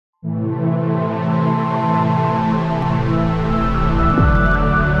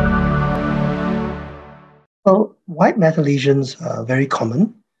White matter lesions are very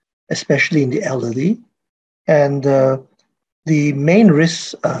common, especially in the elderly, and the main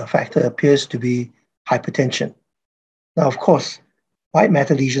risk factor appears to be hypertension. Now, of course, white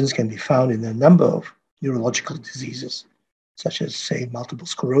matter lesions can be found in a number of neurological diseases, such as, say, multiple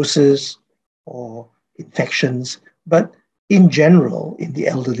sclerosis or infections. But in general, in the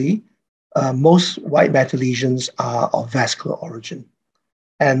elderly, most white matter lesions are of vascular origin.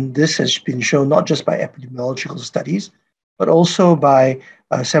 And this has been shown not just by epidemiological studies, but also by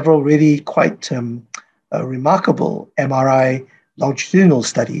several really quite remarkable MRI longitudinal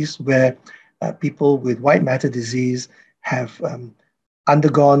studies where people with white matter disease have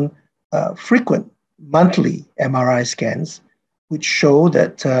undergone frequent monthly MRI scans, which show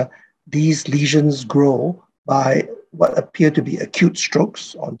that these lesions grow by what appear to be acute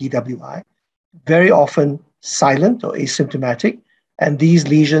strokes on DWI, very often silent or asymptomatic. And these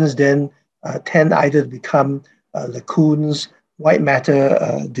lesions then tend either to become lacunes, white matter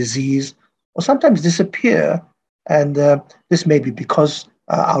disease, or sometimes disappear. And this may be because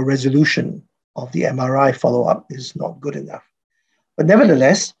our resolution of the MRI follow-up is not good enough. But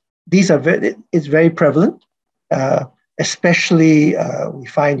nevertheless, it's very prevalent, especially we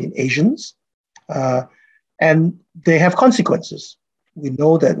find in Asians, and they have consequences. We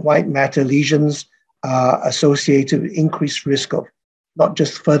know that white matter lesions are associated with increased risk of not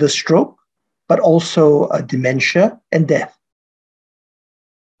just further stroke, but also dementia and death.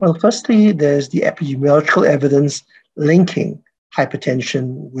 Well, firstly, there's the epidemiological evidence linking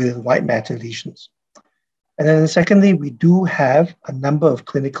hypertension with white matter lesions. And then secondly, we do have a number of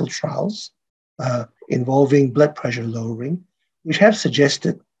clinical trials involving blood pressure lowering, which have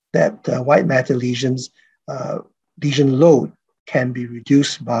suggested that white matter lesions, lesion load can be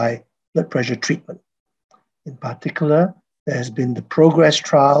reduced by blood pressure treatment. In particular, there has been the PROGRESS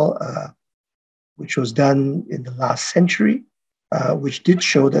trial, which was done in the last century, which did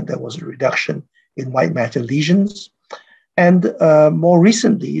show that there was a reduction in white matter lesions. And more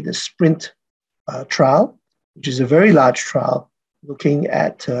recently, the SPRINT trial, which is a very large trial looking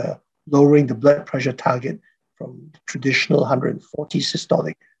at lowering the blood pressure target from traditional 140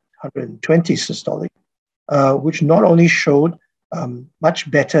 systolic to 120 systolic, which not only showed much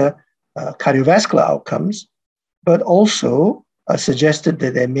better cardiovascular outcomes, but also suggested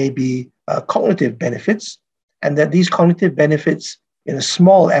that there may be cognitive benefits, and that these cognitive benefits in a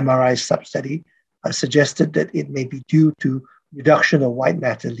small MRI substudy suggested that it may be due to reduction of white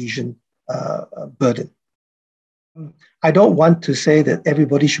matter lesion burden. I don't want to say that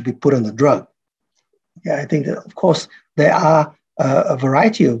everybody should be put on a drug. Yeah, I think that, of course, there are a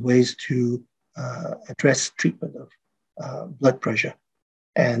variety of ways to address treatment of blood pressure.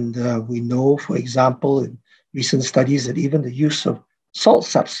 And we know, for example, in recent studies that even the use of salt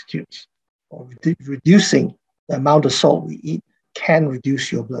substitutes or reducing the amount of salt we eat can reduce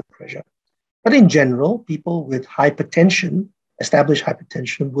your blood pressure. But in general, people with hypertension, established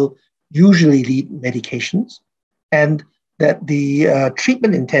hypertension, will usually need medications, and that the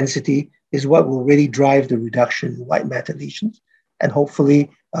treatment intensity is what will really drive the reduction in white matter lesions and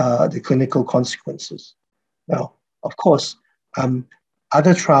hopefully the clinical consequences. Now, of course,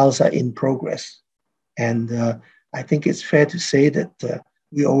 other trials are in progress. And I think it's fair to say that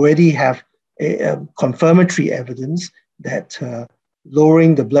we already have confirmatory evidence that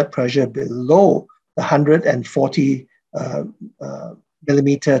lowering the blood pressure below the 140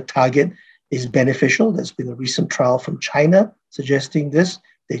 millimeter target is beneficial. There's been a recent trial from China suggesting this.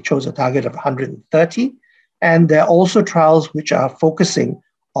 They chose a target of 130. And there are also trials which are focusing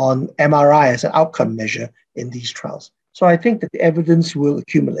on MRI as an outcome measure in these trials. So I think that the evidence will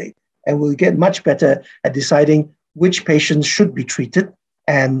accumulate and we'll get much better at deciding which patients should be treated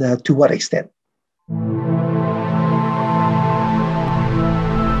and to what extent.